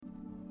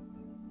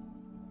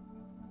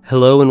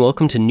Hello and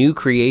welcome to New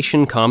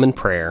Creation Common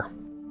Prayer.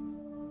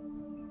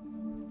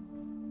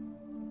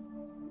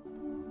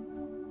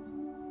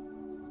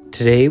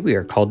 Today we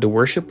are called to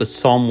worship with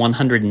Psalm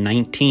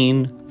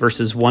 119,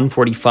 verses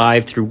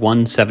 145 through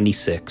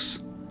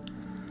 176.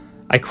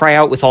 I cry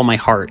out with all my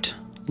heart,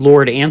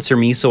 Lord, answer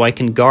me so I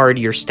can guard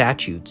your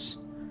statutes.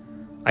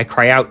 I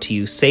cry out to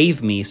you,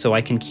 save me so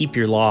I can keep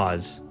your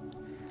laws.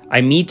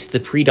 I meet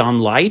the pre-dawn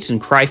light and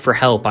cry for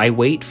help. I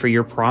wait for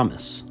your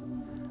promise.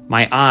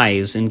 My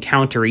eyes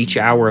encounter each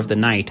hour of the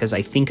night as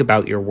I think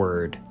about your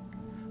word.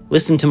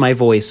 Listen to my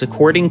voice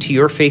according to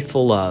your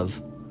faithful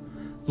love.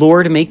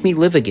 Lord, make me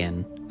live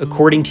again,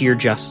 according to your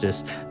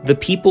justice. The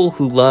people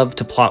who love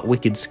to plot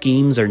wicked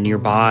schemes are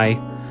nearby,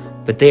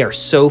 but they are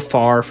so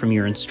far from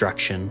your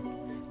instruction.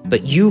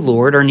 But you,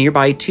 Lord, are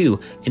nearby too,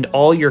 and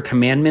all your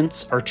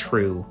commandments are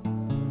true.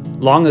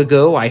 Long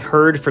ago I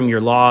heard from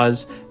your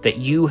laws that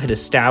you had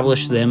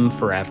established them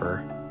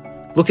forever.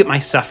 Look at my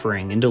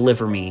suffering and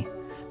deliver me,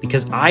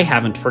 because I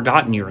haven't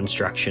forgotten your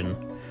instruction.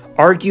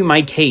 Argue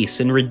my case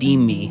and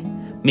redeem me.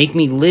 Make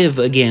me live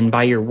again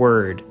by your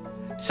word.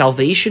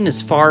 Salvation is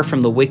far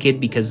from the wicked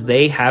because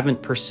they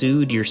haven't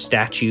pursued your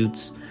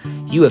statutes.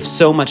 You have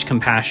so much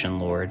compassion,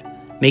 Lord.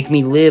 Make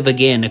me live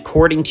again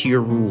according to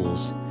your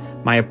rules.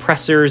 My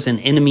oppressors and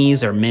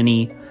enemies are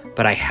many,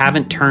 but I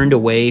haven't turned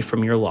away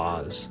from your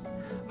laws.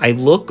 I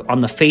look on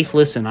the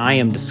faithless and I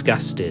am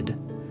disgusted,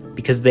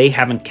 because they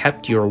haven't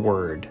kept your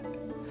word.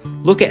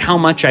 Look at how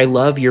much I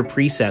love your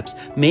precepts.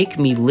 Make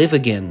me live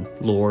again,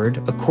 Lord,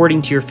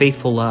 according to your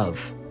faithful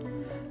love.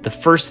 The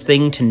first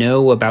thing to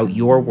know about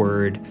your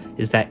word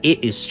is that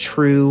it is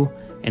true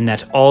and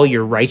that all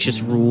your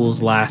righteous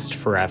rules last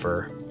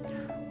forever.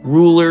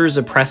 Rulers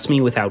oppress me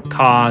without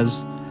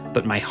cause,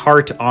 but my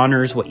heart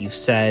honors what you've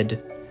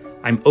said.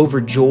 I'm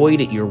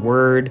overjoyed at your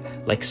word,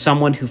 like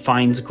someone who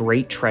finds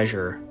great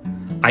treasure.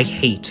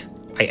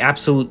 I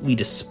absolutely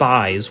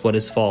despise what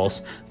is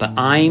false, but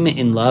I'm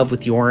in love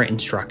with your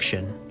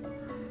instruction.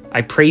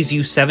 I praise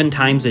you 7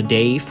 times a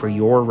day for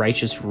your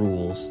righteous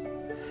rules.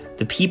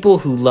 The people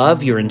who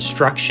love your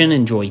instruction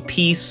enjoy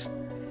peace,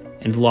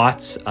 and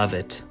lots of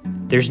it.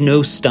 There's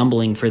no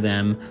stumbling for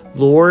them.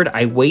 Lord,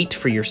 I wait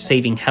for your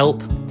saving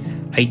help.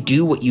 I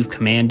do what you've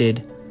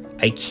commanded.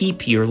 I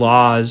keep your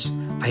laws.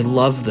 I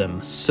love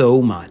them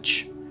so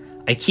much.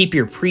 I keep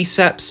your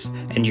precepts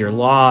and your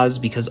laws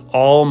because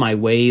all my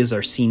ways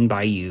are seen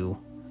by you.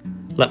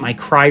 Let my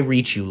cry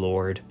reach you,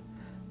 Lord.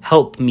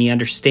 Help me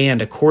understand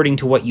according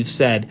to what you've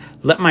said.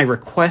 Let my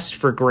request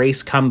for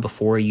grace come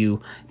before you.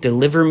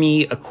 Deliver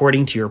me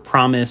according to your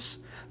promise.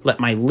 Let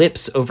my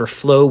lips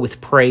overflow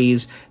with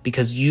praise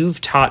because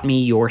you've taught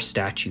me your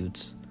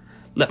statutes.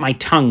 Let my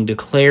tongue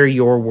declare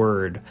your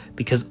word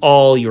because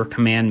all your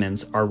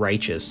commandments are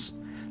righteous.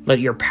 Let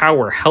your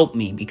power help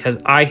me because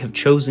I have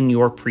chosen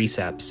your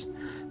precepts.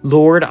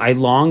 Lord, I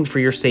long for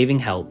your saving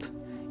help.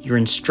 Your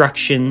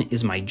instruction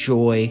is my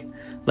joy.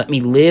 Let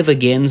me live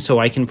again so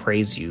I can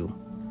praise you.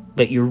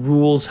 Let your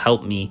rules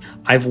help me.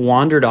 I've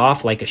wandered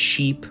off like a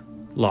sheep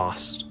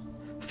lost.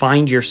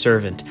 Find your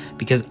servant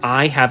because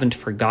I haven't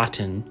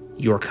forgotten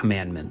your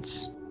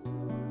commandments.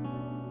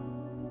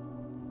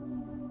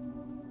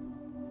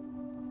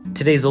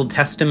 Today's Old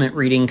Testament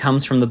reading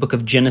comes from the book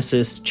of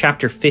Genesis,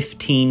 chapter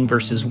 15,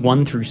 verses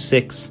 1 through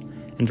 6,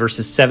 and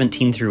verses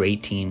 17 through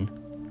 18.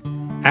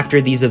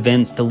 After these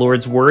events, the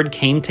Lord's word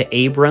came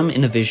to Abram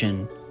in a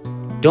vision.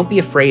 Don't be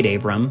afraid,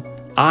 Abram.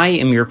 I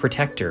am your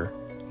protector.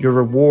 Your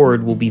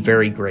reward will be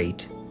very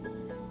great.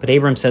 But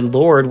Abram said,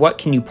 Lord, what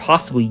can you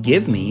possibly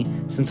give me,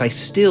 since I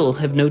still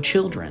have no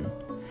children?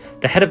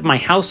 The head of my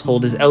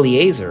household is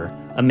Eliezer,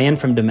 a man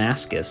from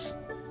Damascus.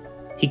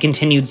 He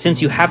continued,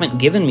 since you haven't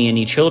given me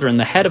any children,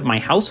 the head of my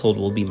household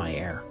will be my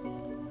heir.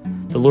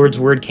 The Lord's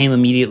word came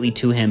immediately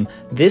to him,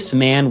 this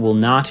man will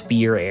not be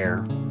your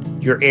heir.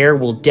 Your heir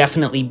will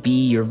definitely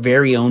be your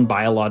very own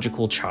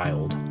biological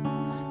child.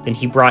 Then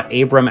he brought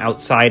Abram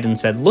outside and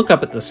said, look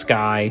up at the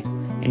sky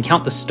and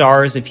count the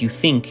stars if you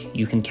think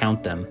you can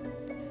count them.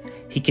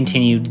 He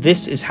continued,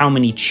 this is how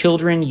many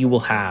children you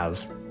will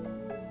have.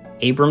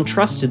 Abram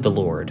trusted the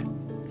Lord,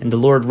 and the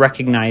Lord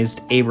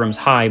recognized Abram's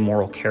high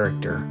moral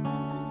character.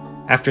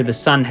 After the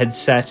sun had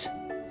set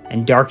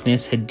and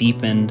darkness had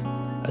deepened,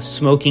 a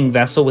smoking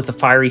vessel with a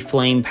fiery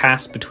flame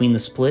passed between the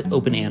split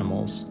open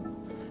animals.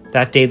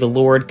 That day the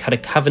Lord cut a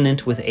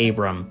covenant with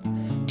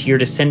Abram. To your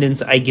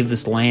descendants I give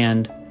this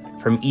land,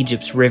 from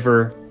Egypt's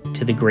river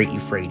to the great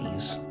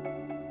Euphrates.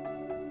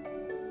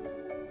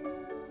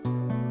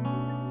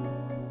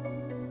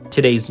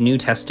 Today's New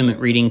Testament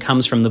reading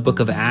comes from the book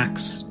of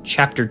Acts,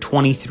 chapter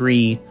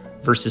 23,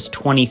 verses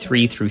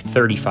 23 through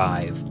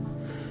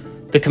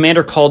 35. The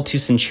commander called 2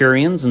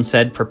 centurions and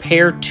said,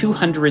 prepare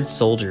 200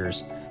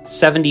 soldiers,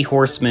 70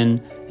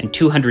 horsemen, and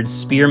 200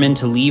 spearmen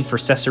to leave for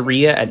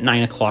Caesarea at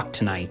 9 o'clock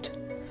tonight.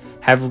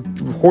 Have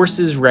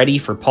horses ready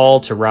for Paul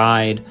to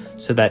ride,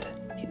 so that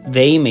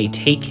they may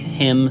take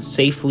him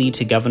safely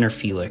to Governor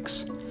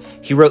Felix.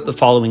 He wrote the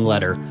following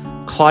letter,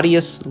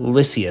 Claudius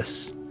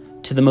Lysias,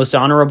 to the most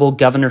honorable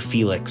Governor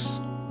Felix,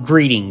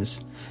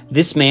 greetings.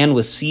 This man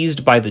was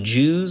seized by the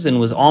Jews and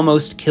was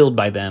almost killed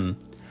by them.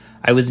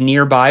 I was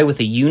nearby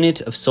with a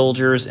unit of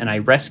soldiers, and I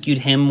rescued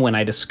him when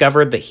I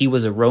discovered that he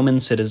was a Roman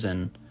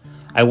citizen.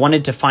 I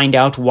wanted to find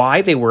out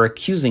why they were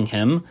accusing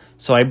him,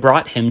 so I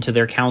brought him to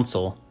their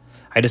council.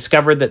 I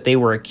discovered that they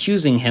were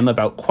accusing him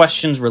about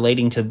questions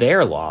relating to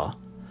their law.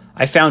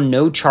 I found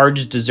no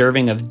charge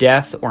deserving of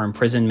death or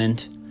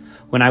imprisonment.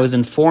 When I was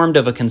informed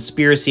of a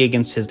conspiracy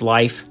against his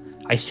life,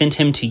 I sent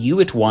him to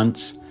you at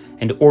once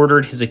and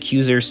ordered his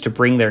accusers to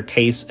bring their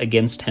case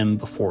against him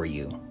before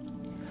you.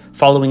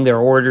 Following their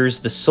orders,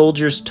 the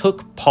soldiers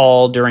took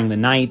Paul during the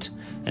night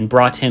and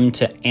brought him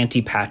to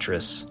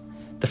Antipatris.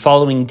 The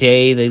following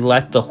day, they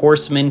let the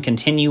horsemen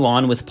continue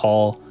on with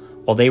Paul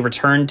while they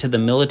returned to the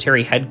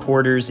military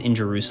headquarters in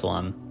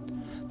Jerusalem.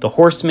 The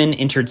horsemen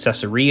entered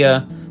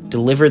Caesarea,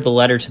 delivered the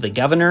letter to the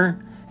governor,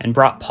 and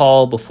brought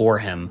Paul before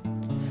him.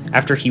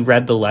 After he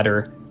read the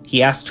letter,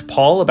 he asked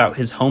Paul about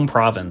his home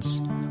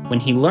province. When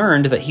he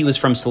learned that he was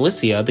from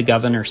Cilicia, the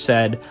governor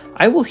said,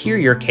 "I will hear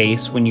your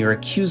case when your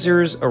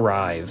accusers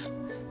arrive."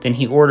 Then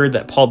he ordered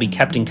that Paul be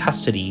kept in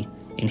custody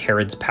in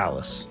Herod's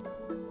palace.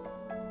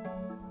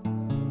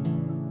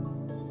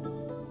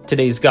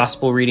 Today's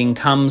gospel reading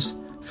comes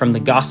from the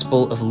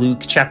Gospel of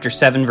Luke, chapter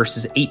 7,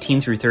 verses 18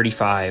 through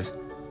 35.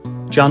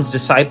 John's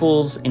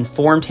disciples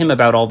informed him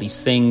about all these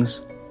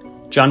things.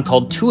 John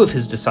called 2 of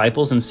his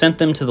disciples and sent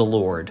them to the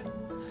Lord.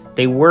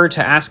 They were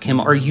to ask him,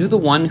 "Are you the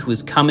one who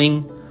is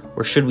coming,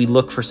 or should we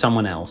look for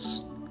someone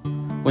else?"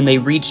 When they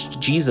reached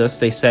Jesus,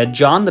 they said,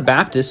 "John the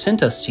Baptist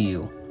sent us to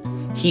you.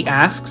 He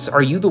asks,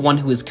 'Are you the one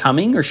who is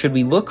coming, or should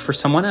we look for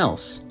someone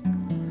else?'"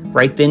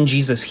 Right then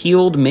Jesus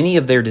healed many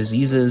of their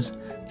diseases,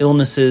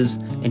 illnesses,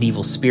 and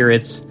evil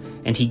spirits,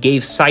 and he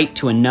gave sight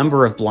to a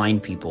number of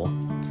blind people.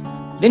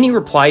 Then he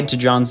replied to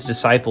John's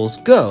disciples,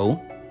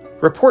 "Go,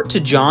 report to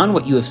John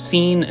what you have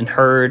seen and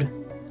heard.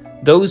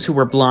 Those who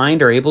were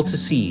blind are able to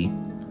see.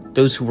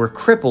 Those who were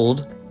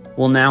crippled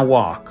will now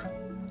walk.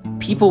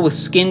 People with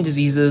skin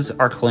diseases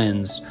are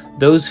cleansed.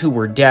 Those who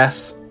were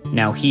deaf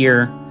now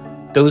hear.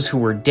 Those who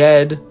were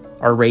dead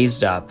are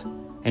raised up.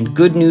 And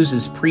good news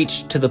is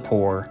preached to the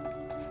poor.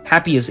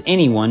 Happy is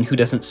anyone who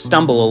doesn't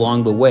stumble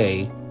along the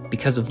way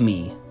because of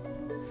me."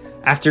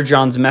 After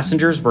John's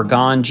messengers were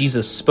gone,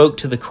 Jesus spoke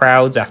to the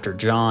crowds after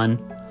John.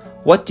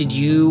 "What did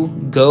you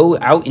go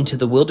out into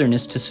the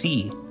wilderness to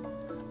see?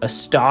 A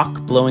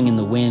stalk blowing in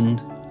the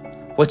wind?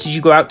 What did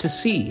you go out to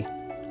see?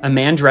 A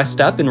man dressed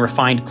up in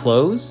refined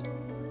clothes?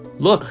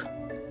 Look,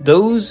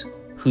 those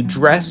who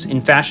dress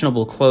in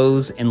fashionable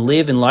clothes and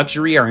live in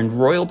luxury are in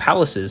royal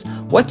palaces.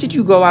 What did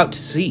you go out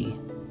to see?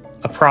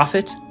 A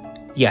prophet?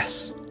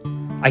 Yes,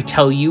 I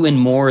tell you, and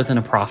more than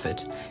a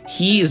prophet.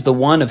 He is the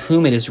one of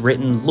whom it is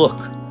written, 'Look,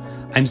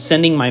 I'm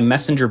sending my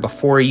messenger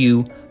before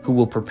you who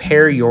will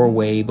prepare your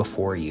way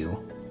before you.'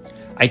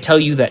 I tell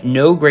you that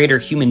no greater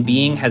human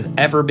being has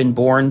ever been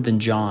born than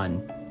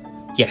John.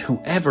 Yet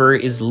whoever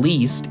is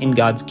least in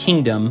God's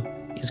kingdom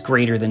is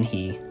greater than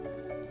he."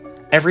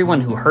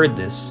 Everyone who heard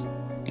this,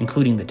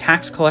 including the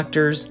tax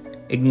collectors,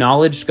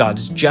 acknowledged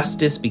God's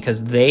justice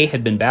because they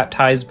had been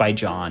baptized by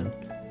John.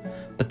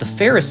 But the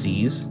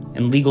Pharisees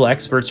and legal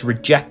experts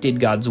rejected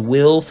God's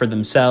will for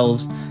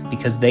themselves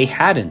because they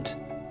hadn't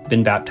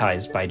been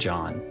baptized by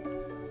John.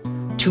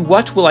 "To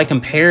what will I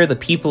compare the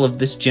people of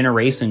this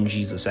generation?"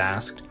 Jesus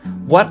asked.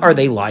 "What are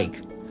they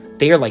like?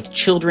 They are like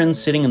children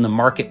sitting in the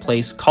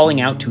marketplace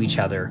calling out to each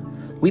other.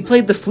 'We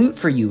played the flute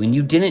for you and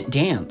you didn't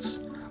dance.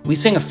 We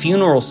sang a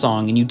funeral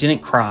song and you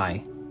didn't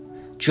cry.'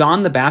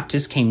 John the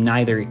Baptist came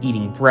neither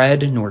eating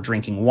bread nor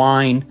drinking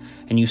wine,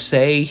 and you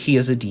say he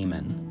is a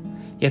demon.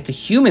 Yet the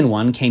human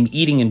one came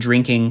eating and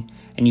drinking,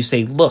 and you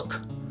say,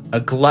 'Look, a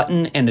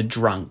glutton and a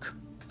drunk,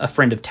 a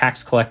friend of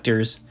tax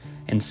collectors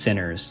and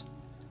sinners.'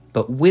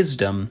 But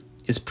wisdom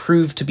is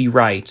proved to be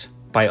right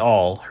by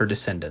all her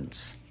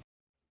descendants."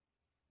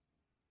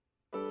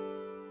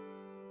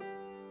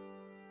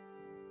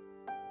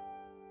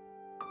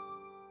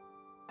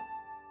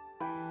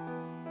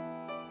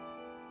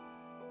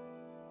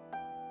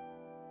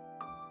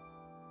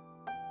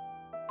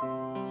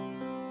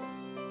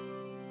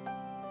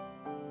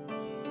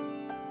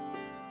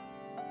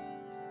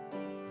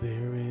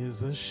 There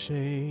is a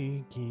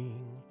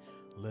shaking,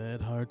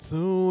 let hearts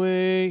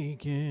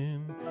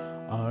awaken.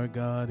 Our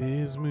God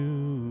is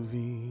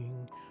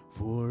moving,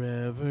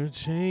 forever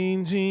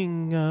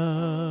changing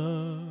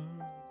us.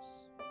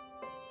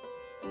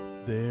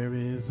 There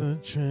is a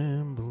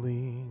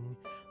trembling,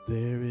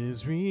 there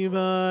is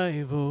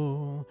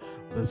revival,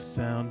 the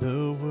sound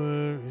of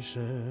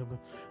worship,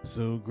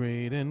 so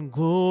great and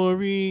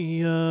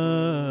glorious.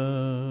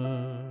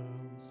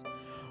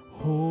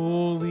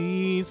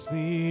 Holy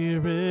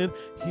Spirit,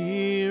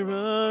 hear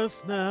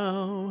us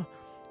now.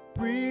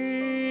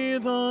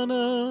 Breathe on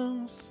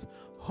us,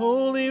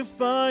 holy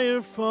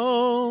fire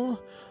fall.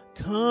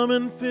 Come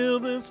and fill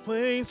this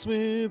place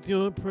with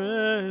your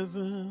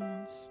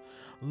presence.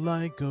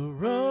 Like a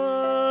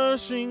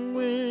rushing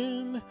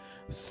wind,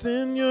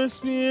 send your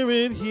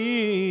spirit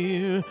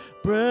here.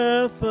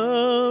 Breath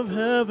of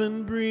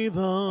heaven, breathe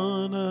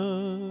on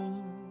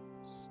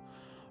us.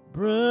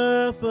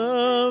 breath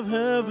of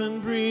heaven,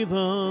 breathe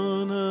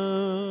on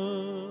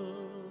us.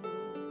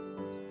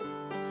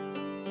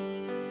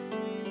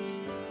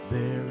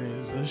 There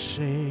is a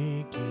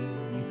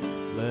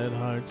shaking, let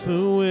hearts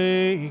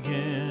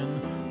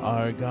awaken.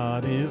 Our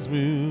God is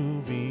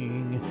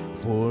moving,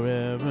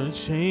 forever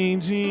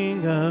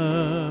changing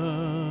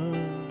us.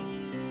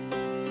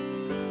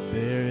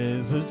 There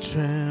is a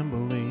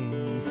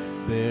trembling,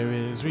 there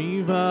is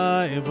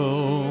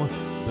revival,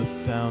 the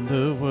sound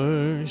of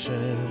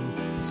worship,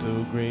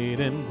 so great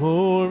and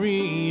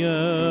glorious.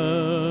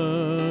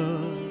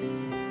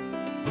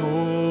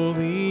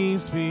 Holy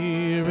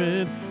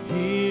Spirit,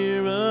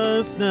 hear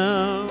us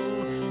now,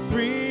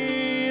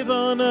 breathe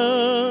on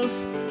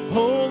us,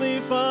 holy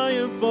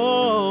fire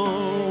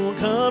fall,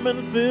 come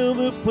and fill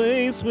this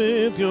place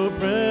with your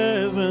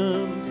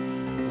presence,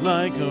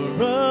 like a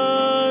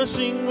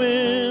rushing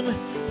wind,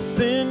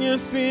 send your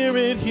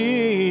spirit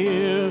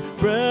here,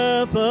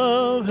 breath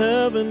of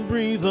heaven,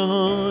 breathe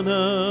on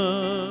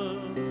us,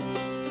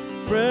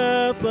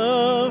 breath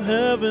of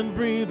heaven,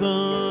 breathe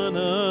on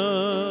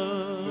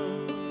us.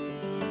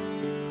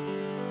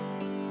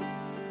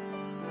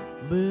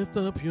 Lift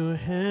up your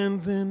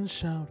hands and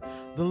shout,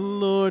 the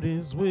Lord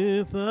is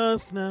with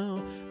us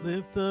now.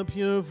 Lift up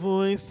your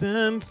voice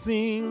and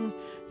sing,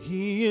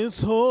 He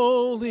is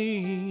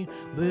holy.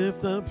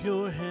 Lift up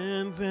your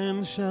hands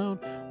and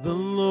shout, the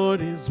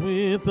Lord is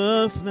with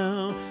us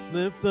now.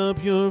 Lift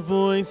up your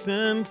voice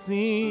and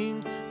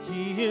sing,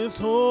 He is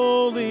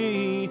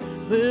holy.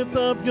 Lift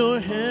up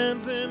your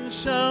hands and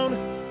shout,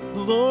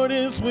 the Lord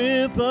is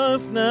with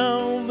us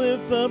now.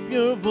 Lift up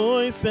your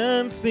voice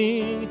and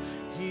sing,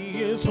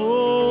 He is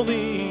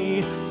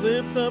holy.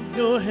 Lift up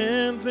your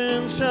hands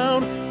and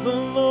shout, the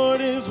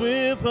Lord is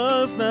with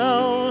us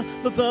now.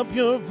 Lift up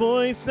your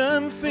voice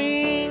and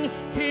sing,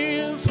 He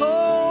is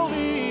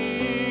holy.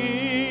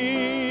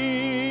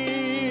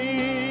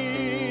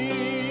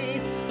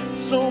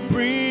 So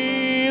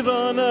breathe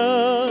on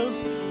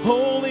us,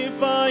 holy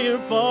fire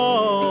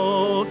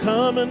fall,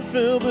 come and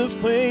fill this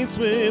place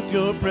with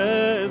your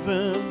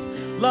presence,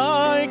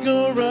 like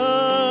a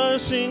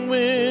rushing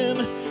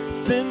wind,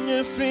 send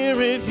your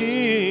spirit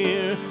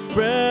here,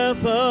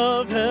 breath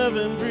of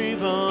heaven,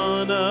 breathe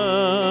on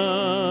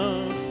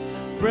us,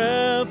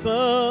 breath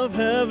of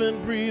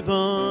heaven, breathe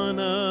on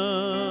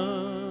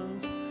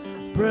us,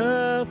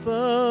 breath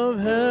of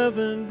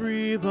heaven,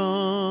 breathe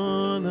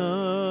on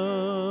us.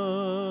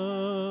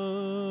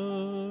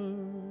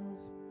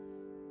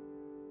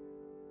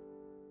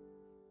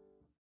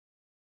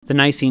 The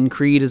Nicene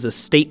Creed is a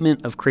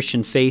statement of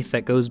Christian faith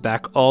that goes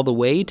back all the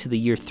way to the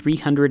year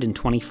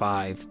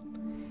 325.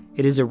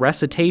 It is a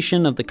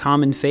recitation of the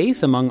common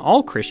faith among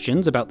all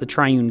Christians about the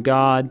triune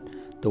God,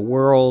 the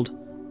world,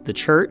 the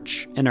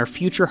church, and our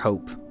future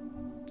hope.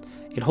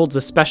 It holds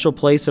a special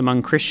place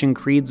among Christian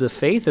creeds of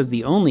faith as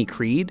the only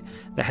creed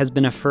that has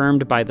been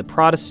affirmed by the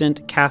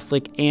Protestant,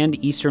 Catholic,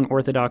 and Eastern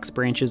Orthodox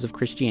branches of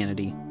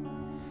Christianity.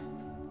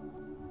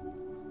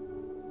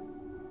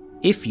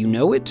 If you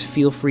know it,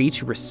 feel free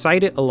to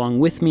recite it along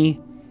with me.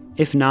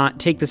 If not,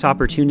 take this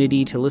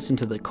opportunity to listen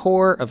to the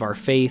core of our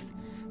faith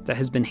that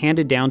has been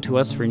handed down to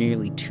us for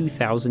nearly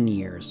 2,000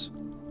 years.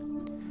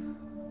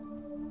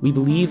 We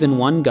believe in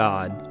one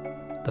God,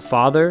 the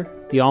Father,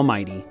 the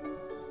Almighty,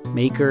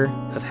 maker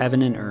of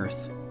heaven and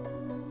earth,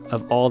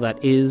 of all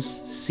that is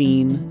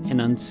seen and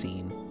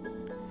unseen.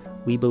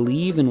 We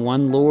believe in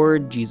one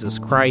Lord, Jesus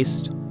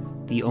Christ,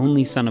 the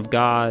only Son of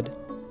God,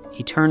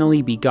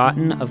 eternally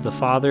begotten of the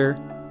Father,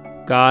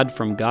 God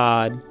from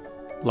God,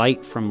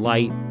 light from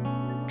light,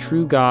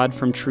 true God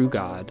from true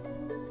God,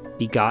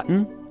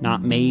 begotten,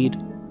 not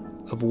made,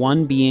 of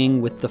one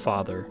being with the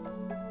Father.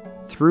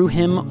 Through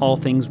him all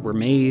things were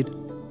made.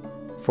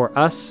 For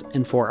us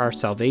and for our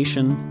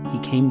salvation, he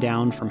came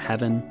down from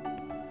heaven.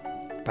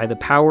 By the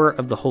power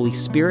of the Holy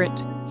Spirit,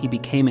 he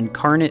became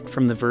incarnate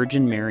from the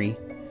Virgin Mary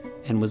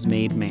and was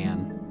made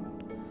man.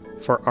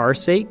 For our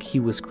sake, he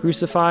was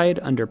crucified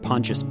under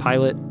Pontius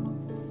Pilate.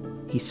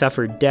 He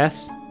suffered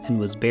death and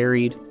was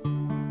buried.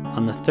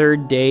 On the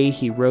third day,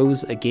 he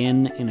rose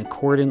again in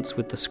accordance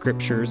with the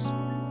Scriptures.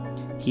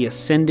 He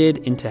ascended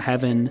into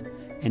heaven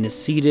and is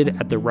seated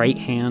at the right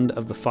hand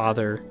of the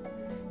Father.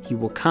 He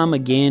will come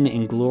again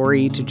in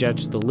glory to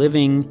judge the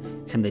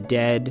living and the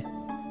dead,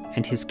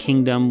 and his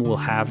kingdom will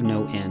have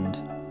no end.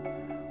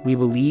 We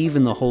believe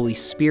in the Holy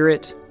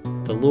Spirit,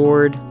 the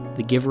Lord,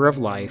 the giver of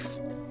life,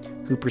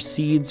 who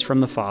proceeds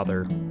from the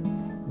Father.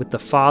 With the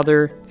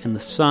Father and the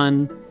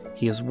Son,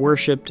 he is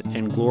worshipped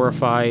and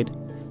glorified.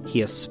 He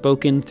has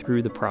spoken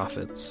through the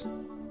prophets.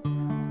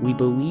 We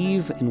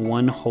believe in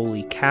one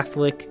holy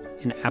Catholic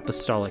and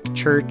Apostolic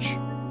Church.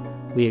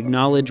 We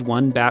acknowledge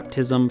one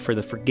baptism for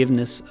the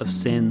forgiveness of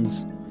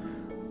sins.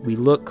 We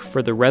look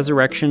for the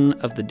resurrection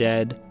of the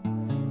dead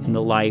and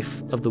the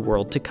life of the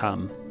world to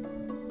come.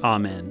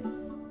 Amen.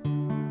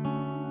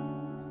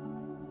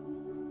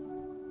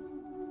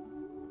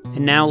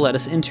 And now let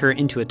us enter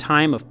into a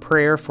time of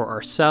prayer for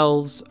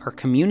ourselves, our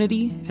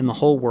community, and the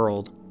whole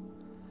world.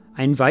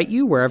 I invite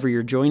you, wherever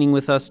you're joining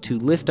with us, to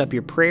lift up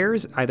your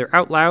prayers, either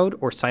out loud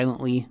or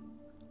silently,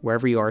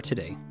 wherever you are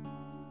today.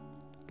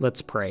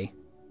 Let's pray.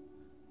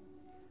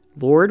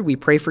 Lord, we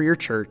pray for your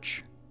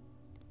church,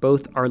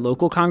 both our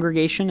local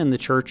congregation and the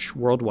church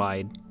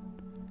worldwide.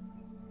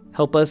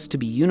 Help us to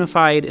be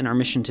unified in our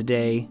mission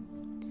today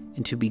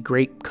and to be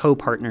great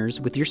co-partners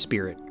with your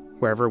Spirit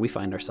wherever we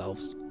find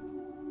ourselves.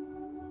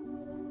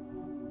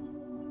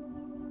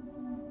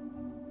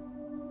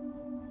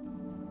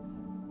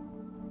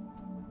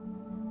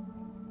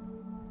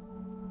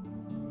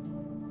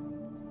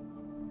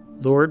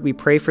 Lord, we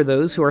pray for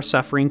those who are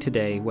suffering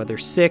today, whether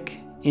sick,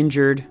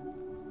 injured,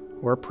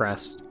 or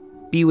oppressed.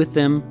 Be with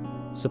them,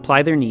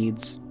 supply their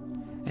needs,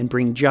 and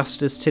bring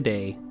justice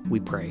today, we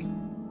pray.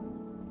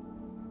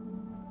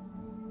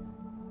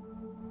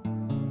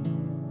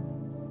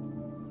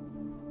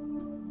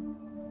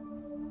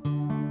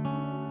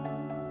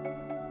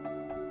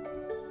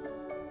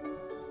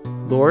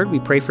 Lord, we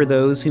pray for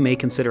those who may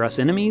consider us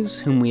enemies,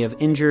 whom we have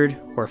injured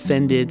or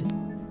offended.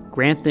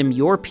 Grant them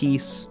your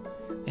peace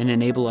and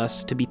enable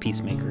us to be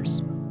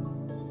peacemakers.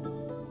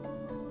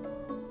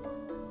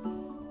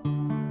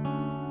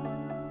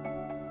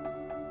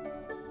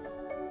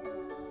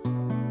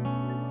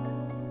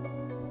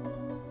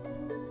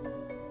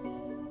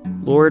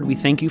 Lord, we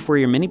thank you for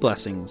your many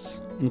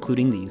blessings,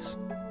 including these.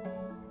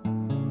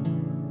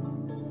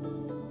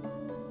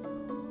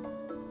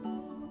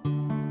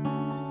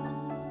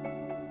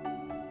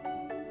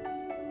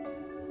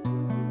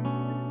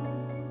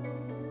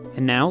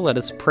 And now let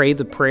us pray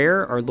the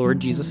prayer our Lord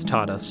Jesus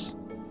taught us.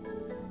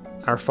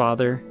 Our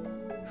Father,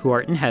 who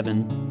art in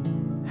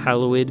heaven,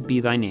 hallowed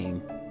be thy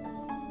name.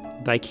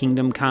 Thy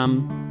kingdom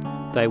come,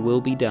 thy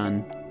will be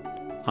done,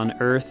 on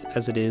earth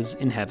as it is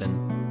in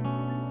heaven.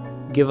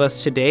 Give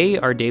us today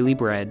our daily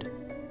bread,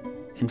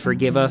 and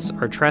forgive us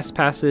our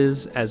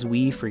trespasses as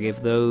we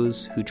forgive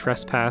those who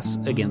trespass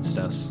against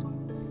us.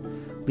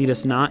 Lead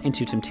us not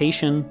into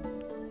temptation,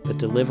 but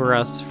deliver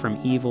us from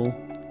evil.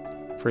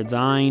 For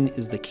thine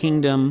is the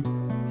kingdom,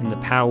 and the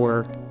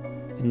power,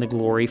 and the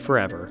glory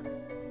forever.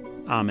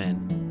 Amen.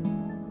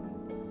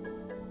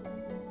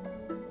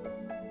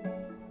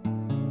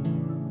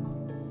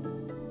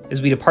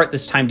 As we depart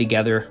this time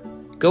together,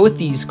 go with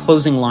these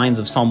closing lines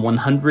of Psalm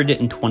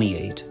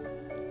 128.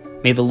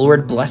 May the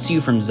Lord bless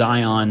you from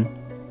Zion.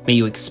 May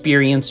you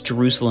experience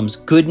Jerusalem's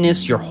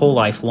goodness your whole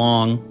life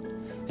long,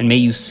 and may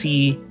you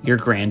see your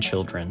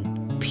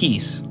grandchildren.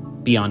 Peace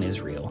be on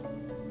Israel.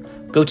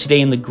 Go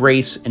today in the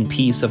grace and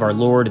peace of our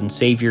Lord and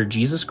Savior,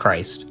 Jesus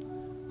Christ.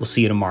 We'll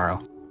see you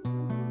tomorrow.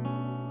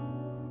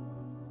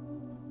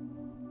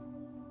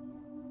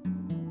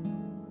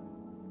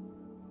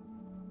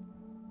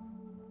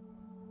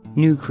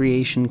 New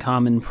Creation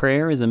Common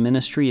Prayer is a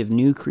ministry of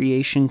New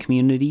Creation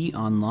Community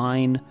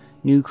Online,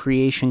 New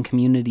Creation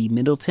Community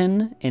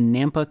Middleton, and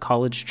Nampa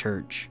College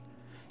Church.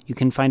 You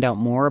can find out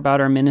more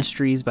about our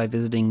ministries by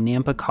visiting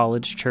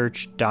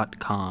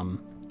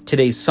nampacollegechurch.com.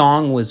 Today's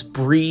song was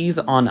Breathe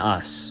on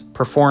Us,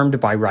 performed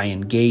by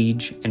Ryan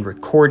Gage and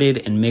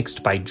recorded and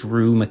mixed by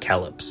Drew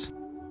McKellips.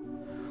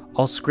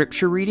 All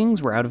scripture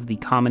readings were out of the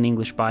Common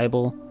English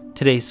Bible.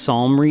 Today's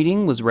psalm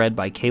reading was read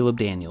by Caleb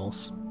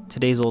Daniels.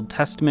 Today's Old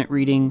Testament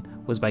reading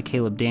was by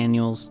Caleb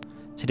Daniels.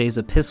 Today's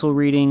epistle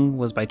reading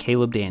was by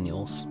Caleb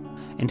Daniels.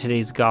 And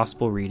today's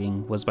gospel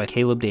reading was by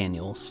Caleb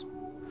Daniels.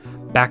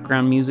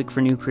 Background music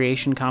for New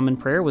Creation Common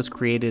Prayer was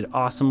created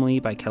awesomely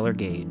by Keller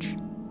Gage.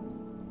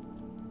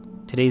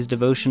 Today's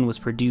devotion was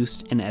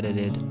produced and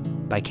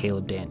edited by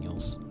Caleb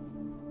Daniels.